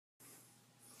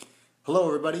Hello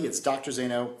everybody, it's Dr.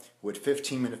 Zaino with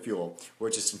 15 Minute Fuel, where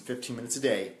just in 15 minutes a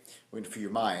day, we're going to fuel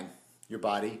your mind, your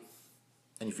body,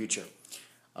 and your future.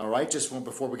 Alright,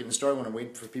 before we get started, I want to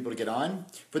wait for people to get on.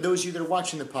 For those of you that are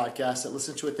watching the podcast, that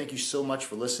listen to it, thank you so much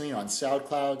for listening on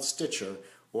SoundCloud, Stitcher,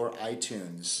 or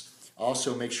iTunes.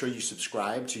 Also, make sure you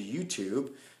subscribe to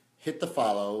YouTube, hit the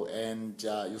follow, and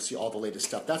you'll see all the latest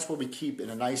stuff. That's where we keep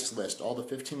in a nice list all the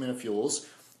 15-minute fuels,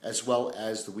 as well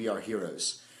as the We Are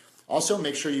Heroes. Also,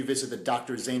 make sure you visit the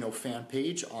Dr. Zaino fan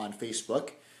page on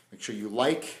Facebook. Make sure you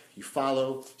like, you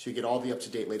follow, so you get all the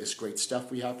up-to-date latest great stuff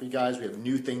we have for you guys. We have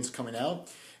new things coming out.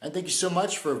 And thank you so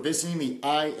much for visiting the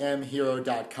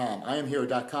IamHero.com.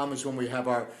 IamHero.com is when we have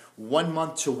our 1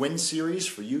 Month to Win series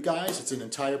for you guys. It's an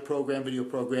entire program, video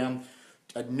program,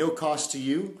 at no cost to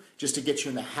you, just to get you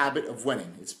in the habit of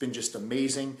winning. It's been just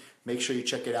amazing. Make sure you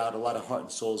check it out. A lot of heart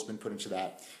and soul has been put into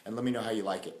that. And let me know how you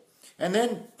like it. And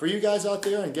then, for you guys out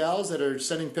there and gals that are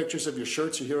sending pictures of your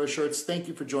shirts, your hero shirts, thank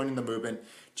you for joining the movement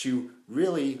to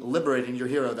really liberating your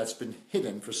hero that's been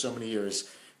hidden for so many years.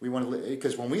 We want to,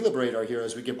 because when we liberate our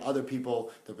heroes, we give other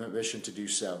people the permission to do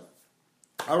so.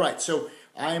 All right, so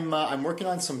I'm working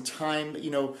on some time.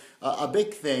 A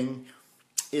big thing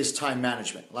is time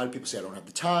management. A lot of people say I don't have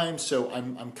the time, so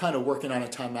I'm kind of working on a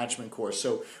time management course.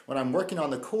 So when I'm working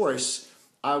on the course,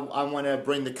 I want to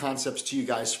bring the concepts to you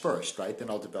guys first, right? Then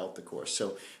I'll develop the course.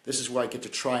 So this is where I get to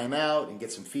try them out and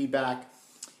get some feedback.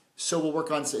 So we'll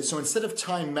work on, so instead of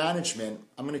time management,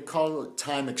 I'm going to call it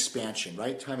time expansion,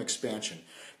 right? Time expansion.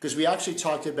 Because we actually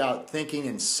talked about thinking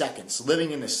in seconds,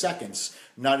 living in the seconds,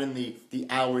 not in the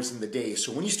hours and the days.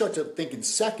 So when you start to think in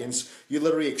seconds, you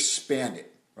literally expand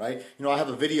it, right? I have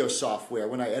a video software.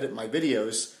 When I edit my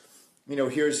videos,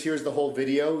 here's the whole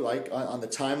video, like on the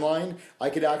timeline. I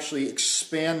could actually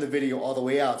expand the video all the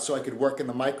way out so I could work in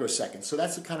the microseconds. So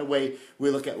that's the kind of way we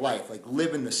look at life, like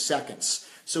live in the seconds.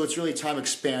 So it's really time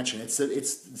expansion. It's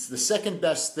the second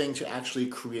best thing to actually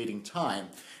creating time.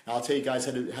 And I'll tell you guys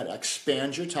how to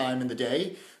expand your time in the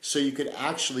day so you could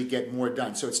actually get more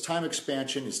done. So it's time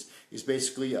expansion is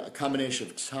basically a combination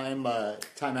of time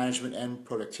management and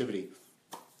productivity.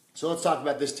 So let's talk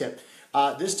about this tip.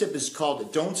 This tip is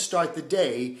called "Don't start the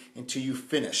day until you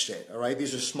finished it." All right,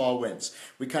 these are small wins.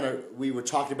 We were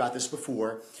talking about this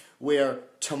before, where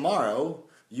tomorrow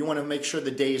you want to make sure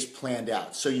the day is planned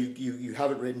out. So you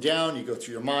have it written down. You go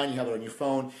through your mind. You have it on your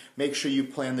phone. Make sure you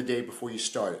plan the day before you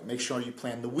start it. Make sure you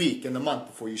plan the week and the month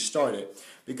before you start it,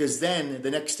 because then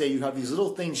the next day you have these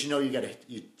little things you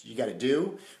got to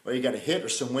do, or you got to hit, or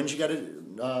some wins you got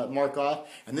to mark off,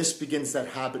 and this begins that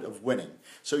habit of winning.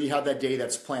 So you have that day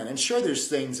that's planned. And sure, there's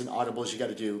things and audibles you got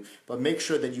to do, but make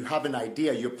sure that you have an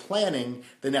idea. You're planning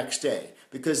the next day,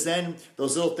 because then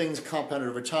those little things compounded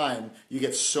over time, you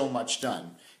get so much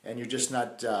done, and you're just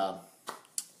not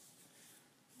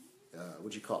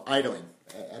idling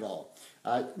at all.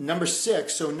 Number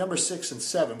 6, so number 6 and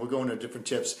 7, we're going to different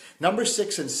tips. Number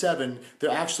 6 and 7,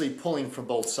 they're actually pulling from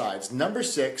both sides. Number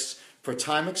 6 for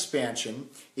time expansion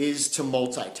is to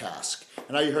multitask.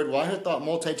 And now you heard, well, I thought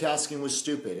multitasking was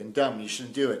stupid and dumb, you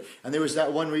shouldn't do it. And there was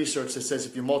that one research that says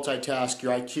if you multitask,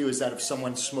 your IQ is that of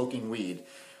someone smoking weed.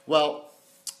 Well,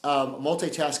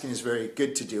 multitasking is very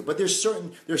good to do, but there's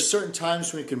certain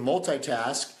times when you can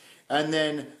multitask. And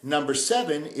then number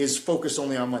 7 is focus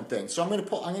only on one thing. So I'm going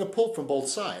to pull from both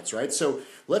sides, right? So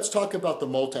let's talk about the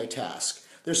multitask.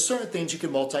 There's certain things you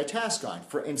can multitask on.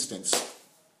 For instance,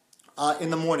 in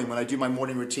the morning when I do my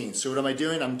morning routine. So what am I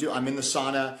doing? I'm in the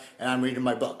sauna and I'm reading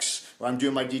my books, or I'm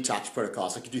doing my detox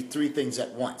protocols. I can do 3 things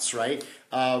at once, right?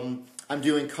 I'm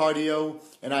doing cardio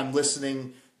and I'm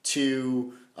listening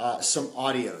to some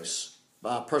audios,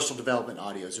 personal development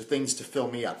audios, or things to fill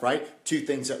me up, right? 2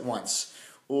 things at once.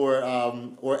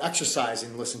 Or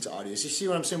exercising, listen to audios. You see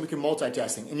what I'm saying? We can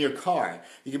multitasking. In your car,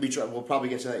 you can be. We'll probably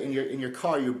get to that. In your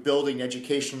car, you're building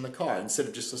education in the car instead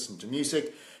of just listening to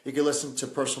music. You can listen to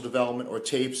personal development or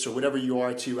tapes or whatever you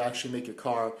are to actually make your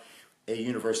car a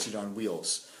university on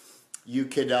wheels. You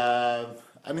could.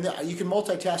 You can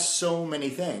multitask so many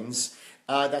things.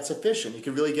 That's efficient. You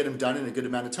can really get them done in a good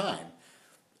amount of time.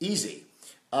 Easy.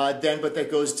 But that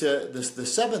goes to the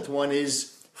 7th one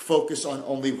is focus on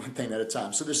only one thing at a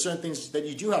time. So there's certain things that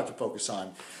you do have to focus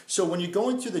on. So when you're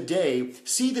going through the day,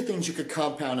 see the things you could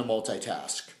compound and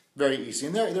multitask. Very easy.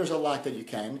 And there's a lot that you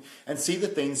can. And see the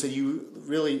things that you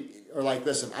really are like,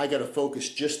 listen, I got to focus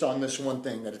just on this one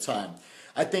thing at a time.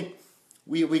 I think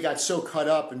we got so caught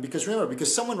up, and because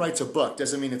someone writes a book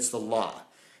doesn't mean it's the law.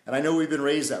 And I know we've been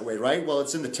raised that way, right? Well,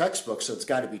 it's in the textbook, so it's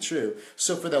got to be true.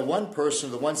 So for that one person,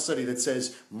 the one study that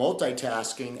says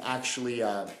multitasking actually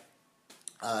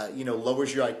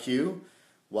lowers your IQ,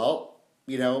 well,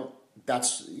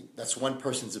 that's one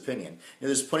person's opinion.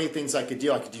 There's plenty of things I could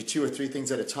do. I could do 2 or 3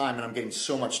 things at a time, and I'm getting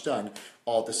so much done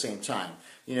all at the same time.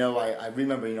 I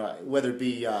remember, whether it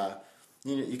be,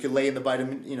 you could lay in the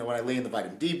vitamin, when I lay in the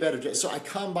vitamin D bed. So I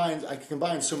can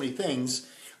combine so many things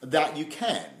that you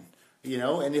can,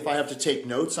 and if I have to take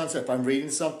notes on stuff, if I'm reading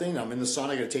something, I'm in the sauna,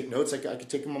 I got to take notes, I could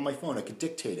take them on my phone, I could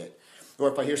dictate it.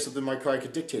 Or if I hear something in my car, I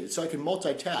could dictate it. So I can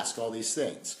multitask all these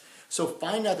things. So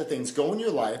find out the things, go in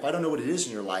your life. I don't know what it is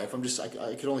in your life.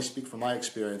 I can only speak from my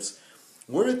experience.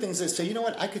 What are the things that say, you know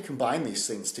what, I could combine these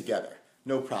things together,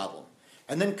 no problem.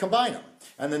 And then combine them.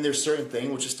 And then there's certain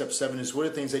thing, which is step 7, is what are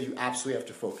things that you absolutely have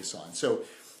to focus on. So,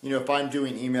 if I'm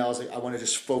doing emails, I want to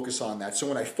just focus on that. So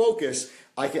when I focus,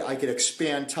 I could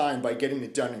expand time by getting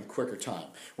it done in quicker time.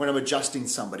 When I'm adjusting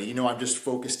somebody, I'm just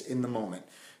focused in the moment.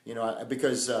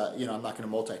 Because I'm not going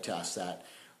to multitask that.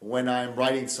 When I'm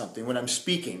writing something, when I'm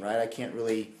speaking, right, I can't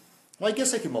really, well, I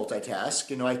guess I can multitask.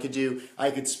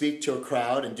 I could speak to a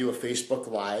crowd and do a Facebook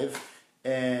Live,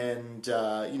 and,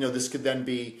 this could then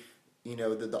be,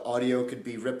 the audio could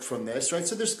be ripped from this, right?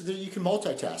 So you can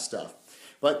multitask stuff.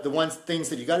 But the things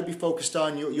that you got to be focused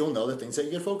on, you'll know the things that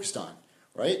you get focused on,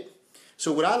 right?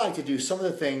 So what I like to do, some of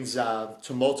the things to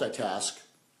multitask,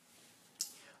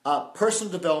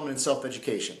 personal development and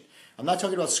self-education. I'm not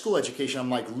talking about school education. I'm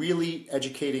like really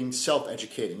educating,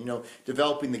 self-educating,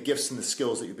 developing the gifts and the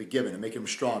skills that you've been given and making them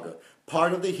stronger.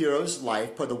 Part of the hero's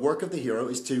life, part of the work of the hero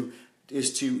is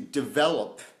to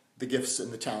develop the gifts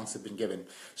and the talents that have been given.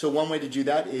 So one way to do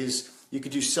that is you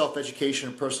could do self-education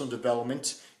and personal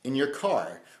development in your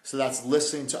car. So that's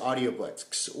listening to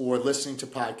audiobooks or listening to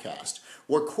podcasts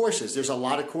or courses. There's a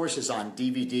lot of courses on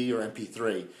DVD or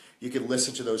MP3. You could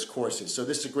listen to those courses. So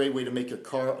this is a great way to make your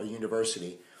car a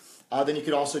university. Then you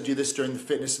could also do this during the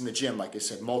fitness in the gym, like I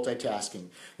said, multitasking.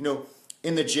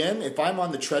 In the gym, if I'm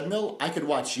on the treadmill, I could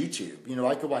watch YouTube.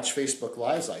 I could watch Facebook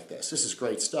Lives like this. This is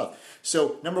great stuff.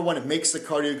 So number 1, it makes the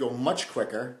cardio go much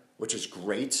quicker, which is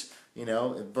great,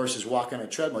 versus walking on a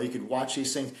treadmill. You could watch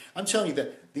these things. I'm telling you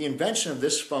that the invention of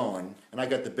this phone, and I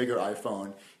got the bigger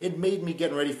iPhone, it made me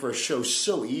getting ready for a show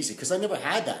so easy because I never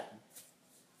had that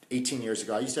 18 years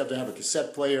ago. I used to have a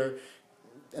cassette player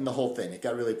and the whole thing. It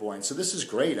got really boring. So this is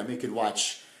great. You could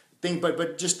watch things,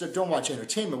 but just don't watch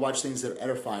entertainment. Watch things that are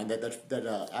edifying,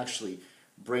 that actually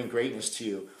bring greatness to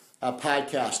you.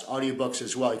 Podcast, audiobooks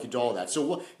as well. You could do all that.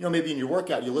 So maybe in your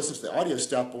workout you listen to the audio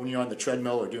stuff, but when you're on the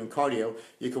treadmill or doing cardio,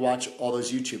 you can watch all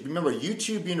those YouTube. Remember,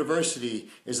 YouTube University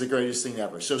is the greatest thing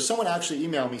ever. So someone actually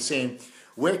emailed me saying,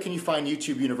 "Where can you find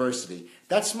YouTube University?"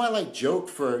 That's my joke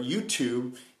for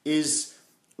YouTube is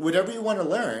whatever you want to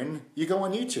learn, you go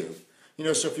on YouTube.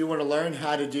 So if you want to learn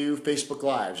how to do Facebook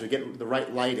Lives or get the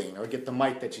right lighting or get the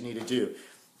mic that you need to do,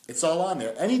 it's all on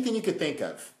there. Anything you could think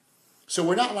of. So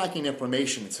we're not lacking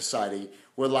information in society.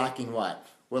 We're lacking what?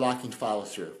 We're lacking follow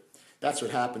through. That's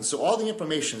what happens. So all the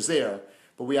information is there,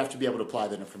 but we have to be able to apply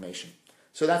that information.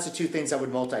 So that's the 2 things I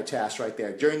would multitask right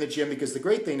there during the gym, because the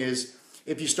great thing is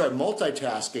if you start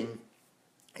multitasking,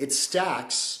 it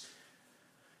stacks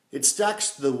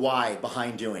the why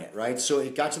behind doing it, right? So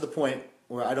it got to the point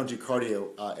where I don't do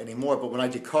cardio anymore, but when I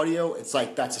do cardio, it's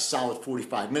like that's a solid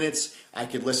 45 minutes. I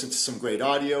could listen to some great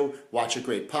audio, watch a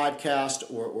great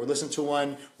podcast, or listen to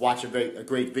one, watch a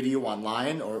great video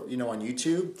online or on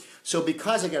YouTube. So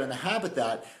because I got in the habit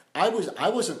that I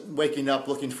wasn't waking up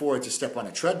looking forward to step on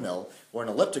a treadmill or an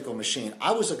elliptical machine.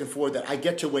 I was looking forward that I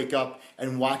get to wake up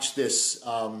and watch this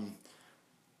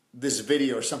this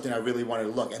video or something I really wanted to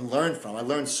look and learn from. I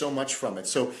learned so much from it.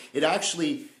 So it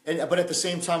actually, but at the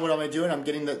same time, what am I doing? I'm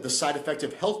getting the side effect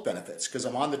of health benefits because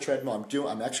I'm on the treadmill,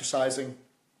 I'm exercising.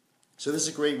 So this is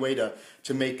a great way to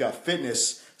make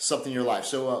fitness something in your life.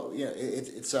 So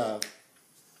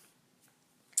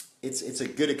it's a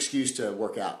good excuse to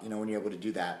work out. When you're able to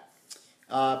do that.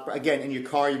 Again, in your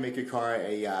car, you make your car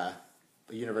a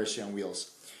university on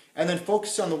wheels, and then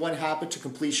focus on the 1 habit to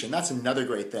completion. That's another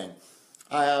great thing.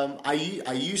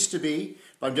 I used to be,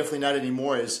 but I'm definitely not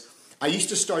anymore, I used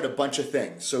to start a bunch of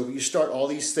things. So you start all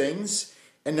these things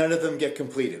and none of them get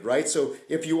completed, right? So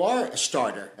if you are a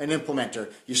starter, an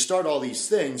implementer, you start all these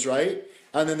things, right?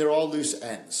 And then they're all loose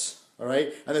ends, all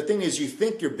right? And the thing is, you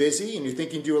think you're busy and you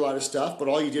think you do a lot of stuff, but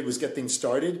all you did was get things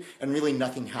started and really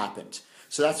nothing happened.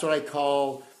 So that's what I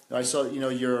call,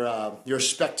 you're a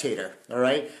spectator, all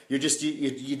right?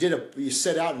 You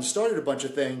set out and started a bunch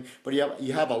of things, but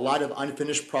you have a lot of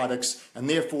unfinished products, and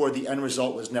therefore the end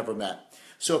result was never met.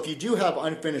 So if you do have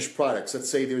unfinished products, let's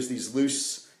say there's these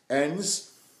loose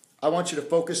ends, I want you to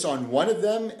focus on one of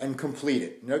them and complete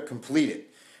it. Complete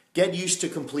it. Get used to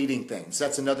completing things.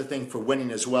 That's another thing for winning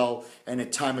as well, and a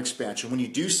time expansion. When you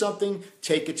do something,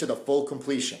 take it to the full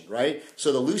completion, right?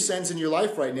 So the loose ends in your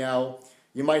life right now,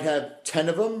 you might have 10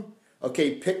 of them.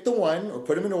 Okay, pick the one or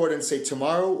put them in order and say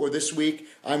tomorrow or this week,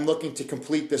 I'm looking to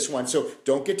complete this one. So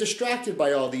don't get distracted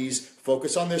by all these.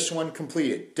 Focus on this one,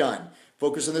 complete it, done.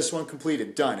 Focus on this one,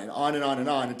 completed, done, and on and on and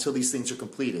on until these things are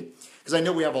completed. Because I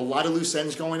know we have a lot of loose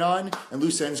ends going on, and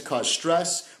loose ends cause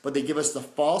stress, but they give us the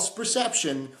false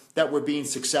perception that we're being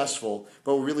successful,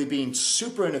 but we're really being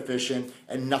super inefficient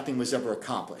and nothing was ever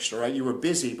accomplished, all right? You were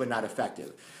busy, but not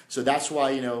effective. So that's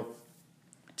why,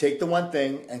 take the one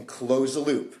thing and close the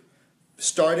loop.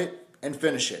 Start it and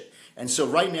finish it. And so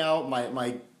right now,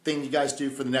 my thing you guys do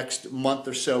for the next month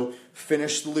or so,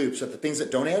 finish the loops. So the things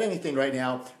that don't add anything right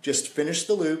now, just finish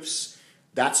the loops.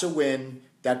 That's a win.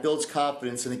 That builds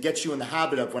confidence, and it gets you in the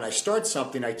habit of when I start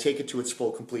something, I take it to its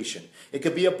full completion. It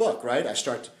could be a book, right? I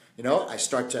start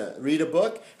to read a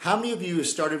book. How many of you have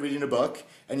started reading a book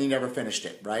and you never finished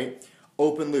it, right?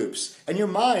 Open loops. And your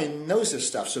mind knows this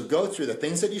stuff. So go through the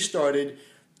things that you started,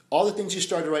 all the things you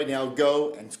started right now,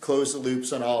 go and close the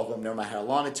loops on all of them, no matter how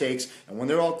long it takes. And when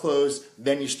they're all closed,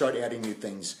 then you start adding new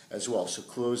things as well. So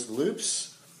close the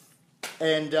loops.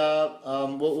 And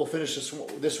we'll finish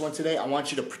this one today. I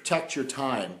want you to protect your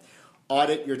time.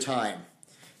 Audit your time.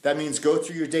 That means go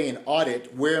through your day and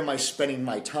audit, where am I spending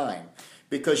my time?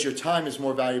 Because your time is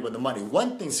more valuable than money.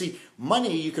 One thing, see,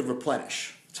 money you could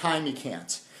replenish. Time you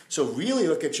can't. So really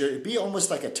look at be almost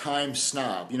like a time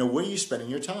snob. Where are you spending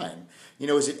your time?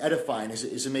 Is it edifying?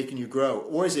 Is it making you grow?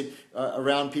 Or is it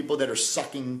around people that are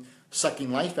sucking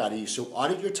life out of you? So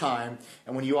audit your time,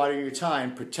 and when you audit your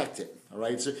time, protect it. All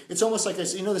right, so it's almost like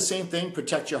the same thing.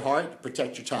 Protect your heart,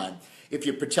 protect your time. If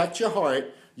you protect your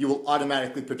heart, you will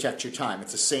automatically protect your time.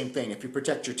 It's the same thing. If you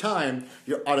protect your time,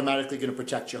 you're automatically going to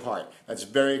protect your heart. That's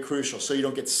very crucial, so you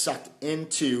don't get sucked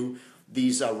into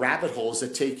these rabbit holes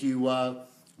that take you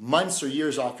months or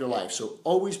years off your life. So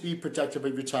always be protective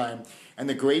of your time. And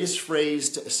the greatest phrase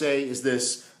to say is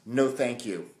this: no, thank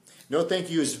you. No, thank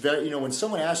you is very, when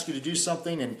someone asks you to do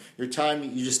something and your time,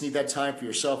 you just need that time for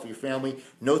yourself or your family.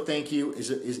 No, thank you is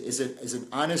an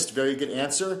honest, very good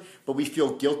answer, but we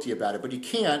feel guilty about it. But you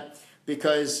can't,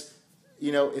 because,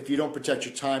 if you don't protect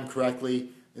your time correctly,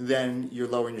 then you're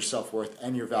lowering your self-worth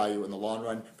and your value in the long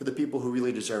run for the people who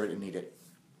really deserve it and need it.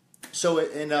 So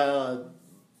in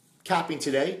capping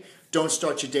today, don't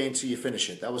start your day until you finish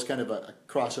it. That was kind of a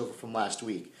crossover from last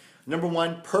week. Number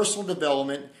one, personal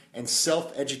development and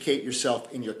self-educate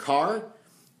yourself in your car.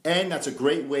 And that's a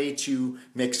great way to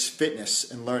mix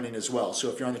fitness and learning as well. So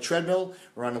if you're on the treadmill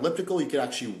or on elliptical, you can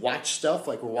actually watch stuff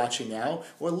like we're watching now,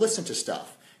 or listen to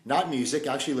stuff. Not music,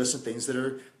 actually listen to things that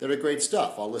are great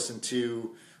stuff. I'll listen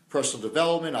to personal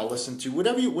development. I'll listen to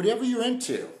whatever you're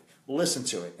into. Listen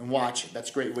to it and watch it. That's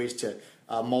great ways to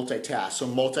multitask. So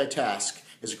multitask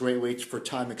is a great way for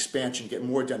time expansion, get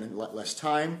more done in less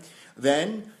time.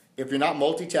 Then, if you're not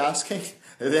multitasking,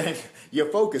 then you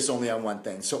focus only on one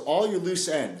thing. So all your loose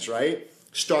ends, right?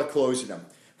 Start closing them.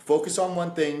 Focus on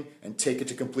one thing and take it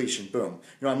to completion. Boom.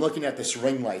 I'm looking at this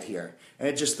ring light here,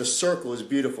 and the circle is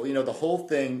beautiful. The whole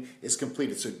thing is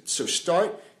completed. So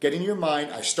start getting your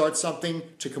mind, I start something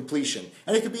to completion.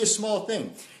 And it could be a small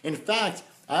thing. In fact,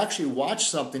 I actually watched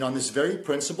something on this very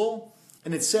principle,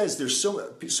 and it says there's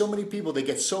so many people that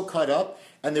get so caught up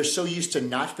and they're so used to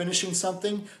not finishing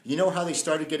something. You know how they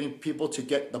started getting people to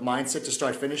get the mindset to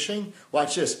start finishing?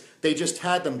 Watch this. They just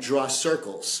had them draw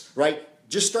circles, right?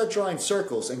 Just start drawing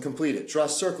circles and complete it. Draw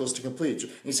circles to complete it.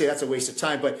 And you say that's a waste of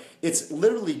time, but it's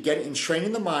literally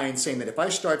training the mind, saying that if I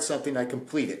start something, I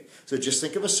complete it. So just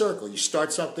think of a circle. You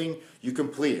start something, you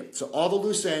complete it. So all the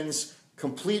loose ends,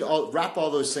 wrap all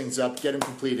those things up, get them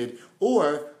completed,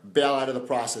 or bail out of the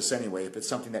process anyway if it's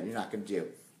something that you're not going to do.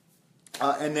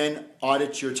 And then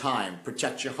audit your time.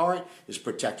 Protect your heart is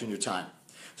protecting your time.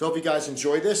 So I hope you guys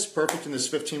enjoy this. Perfect in this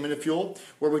 15-minute fuel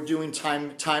where we're doing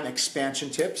time expansion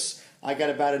tips. I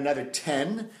got about another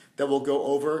 10 that we'll go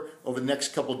over the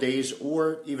next couple days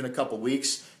or even a couple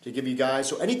weeks to give you guys.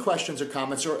 So any questions or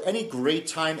comments or any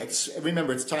great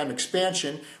remember it's time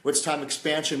expansion. What's time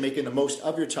expansion? Making the most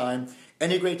of your time.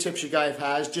 Any great tips you guys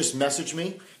have, just message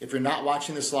me. If you're not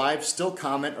watching this live, still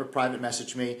comment or private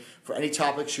message me for any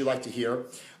topics you'd like to hear.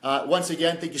 Once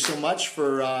again, thank you so much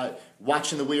for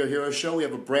watching the We Are Heroes show. We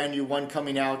have a brand new one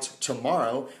coming out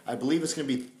tomorrow. I believe it's going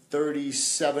to be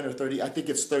 37 or 30. I think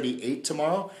it's 38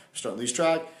 tomorrow. I'm starting to lose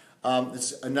track.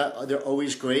 They're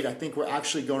always great. I think we're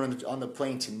actually going on the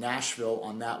plane to Nashville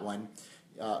on that one.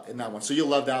 So you'll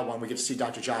love that one. We get to see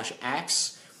Dr. Josh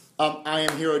Axe.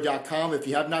 IamHero.com. If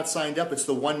you have not signed up, it's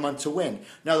the 1 month to win.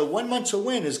 Now, the 1 month to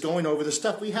win is going over the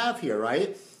stuff we have here,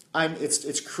 right?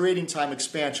 It's creating time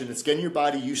expansion. It's getting your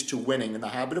body used to winning, in the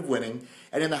habit of winning.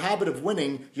 And in the habit of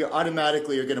winning, you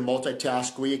automatically are going to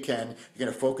multitask where you can. You're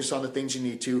going to focus on the things you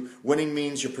need to. Winning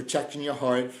means you're protecting your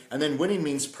heart. And then winning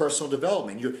means personal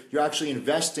development. You're actually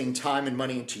investing time and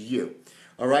money into you.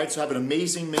 All right, so have an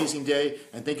amazing, amazing day.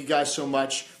 And thank you guys so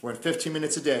much. We're in 15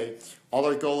 minutes a day. All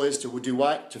our goal is to do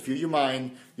what? To fuel your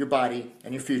mind, your body,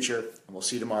 and your future. And we'll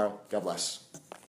see you tomorrow. God bless.